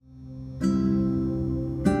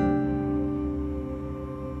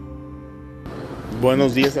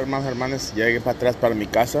Buenos días, hermanos y hermanas. Ya llegué para atrás para mi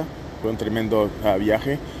casa. Fue un tremendo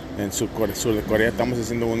viaje en sur de Corea. Estamos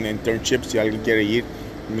haciendo un internship. Si alguien quiere ir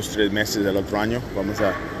unos 3 meses del otro año, vamos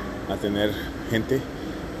a tener gente.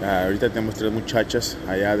 Ahorita tenemos 3 muchachas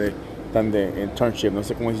allá están de internship. No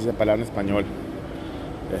sé cómo dice esa palabra en español.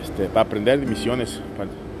 Para aprender de misiones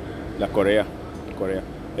para la Corea.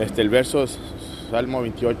 El verso es Salmo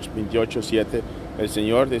 28:7. El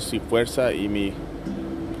Señor de su fuerza y mi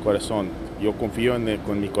corazón. Yo confío en Él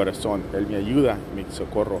con mi corazón. Él me ayuda, mi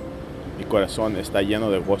socorro. Mi corazón está lleno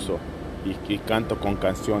de gozo y canto con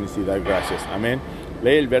canciones y dar gracias. Amén.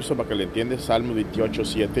 Lee el verso para que lo entiendas. Salmo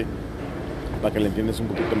 28:7, para que lo entiendas un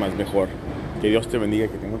poquito más mejor. Que Dios te bendiga,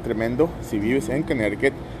 que tenga un tremendo. Si vives en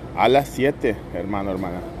Connecticut, a las 7, hermano,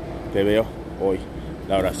 hermana, te veo hoy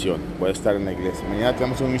la oración. Puedes estar en la iglesia. Mañana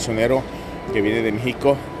tenemos un misionero que viene de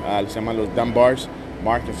México. Se llaman los Dunbars.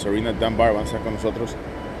 Mark y Serena Dunbar van a estar con nosotros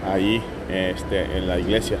ahí en la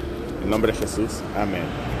iglesia. En nombre de Jesús.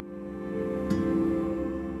 Amén.